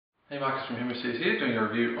Hey, Marcus from Hemispheres here, doing a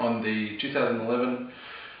review on the 2011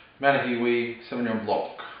 Matahiwi Sauvignon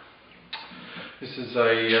Blanc. This is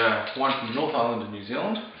a wine from the North Island of New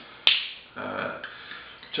Zealand,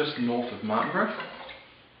 just north of Martinborough.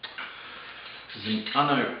 This is an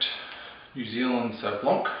unoaked New Zealand Sauv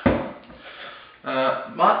Blanc.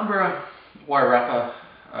 Martinborough Wairarapa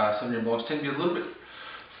Sauvignon Blancs tend to be a little bit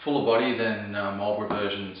fuller body than Marlborough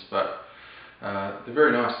versions, but they're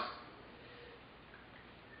very nice.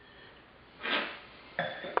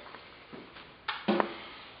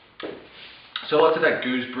 So lots of that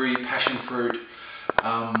gooseberry, passion fruit,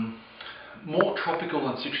 more tropical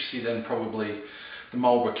and citrusy than probably the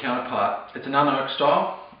Marlborough counterpart. It's an unoaked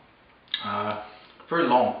style, very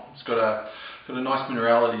long. It's got a nice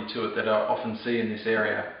minerality to it that I often see in this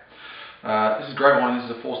area. This is a great wine.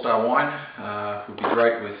 This is a 4-star wine. Would be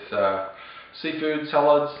great with seafood,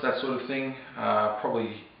 salads, that sort of thing.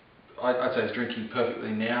 Probably, I'd say it's drinking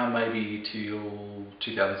perfectly now, maybe till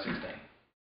 2016.